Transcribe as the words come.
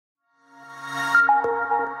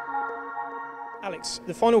Alex,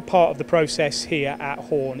 the final part of the process here at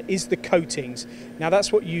Horn is the coatings. Now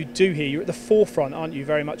that's what you do here. You're at the forefront, aren't you,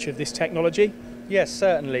 very much of this technology? Yes,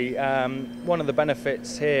 certainly. One of the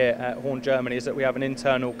benefits here at Horn Germany is that we have an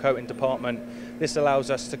internal coating department. This allows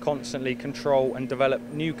us to constantly control and develop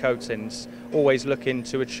new coatings, always looking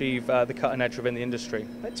to achieve the cutting edge within the industry.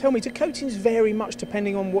 Tell me, do coatings vary much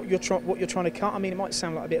depending on what you're trying to cut? I mean, it might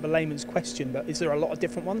sound like a bit of a layman's question, but is there a lot of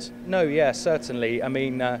different ones? No, yeah, certainly. I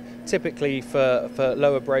mean, typically for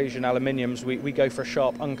low abrasion aluminiums, we go for a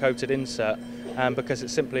sharp uncoated insert. Because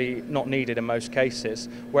it's simply not needed in most cases.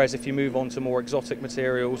 Whereas if you move on to more exotic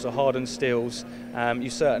materials or hardened steels, you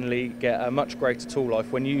certainly get a much greater tool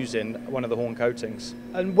life when using one of the Horn coatings.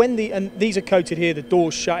 And these are coated here, the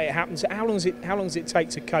doors shut, it happens. How long does it take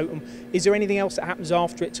to coat them? Is there anything else that happens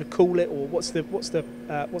after it to cool it, or what's the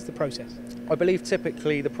process? I believe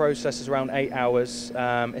typically the process is around 8 hours.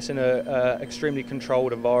 It's in an extremely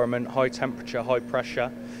controlled environment, high temperature, high pressure.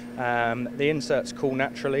 The inserts cool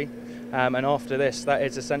naturally. And after this, that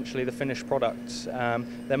is essentially the finished product.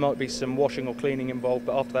 There might be some washing or cleaning involved,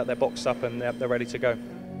 but after that they're boxed up and they're ready to go.